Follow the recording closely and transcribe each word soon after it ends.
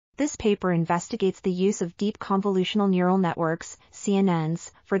This paper investigates the use of deep convolutional neural networks, CNNs,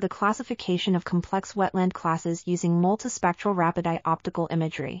 for the classification of complex wetland classes using multispectral rapid-eye optical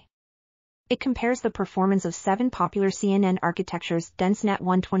imagery. It compares the performance of 7 popular CNN architectures: DenseNet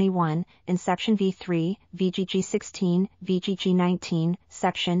 121, Inception v3, VGG16, VGG19,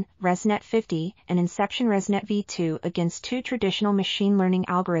 Section, ResNet 50, and Inception ResNet v2 against 2 traditional machine learning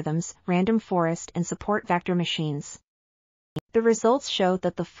algorithms, random forest and support vector machines. The results show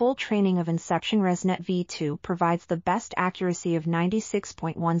that the full training of Inception ResNet v2 provides the best accuracy of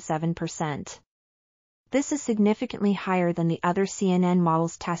 96.17%. This is significantly higher than the other CNN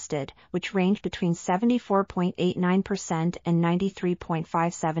models tested, which range between 74.89% and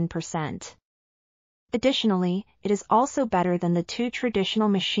 93.57%. Additionally, it is also better than the 2 traditional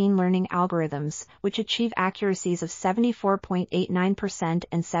machine learning algorithms, which achieve accuracies of 74.89%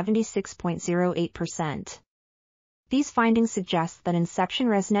 and 76.08%. These findings suggest that Inception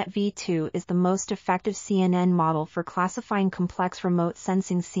ResNet v2 is the most effective CNN model for classifying complex remote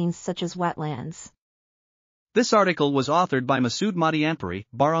sensing scenes such as wetlands. This article was authored by Masoud, Mahdianpari,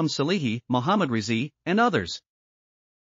 Bahram, Salehi, Mohammad, Rezaee, and others.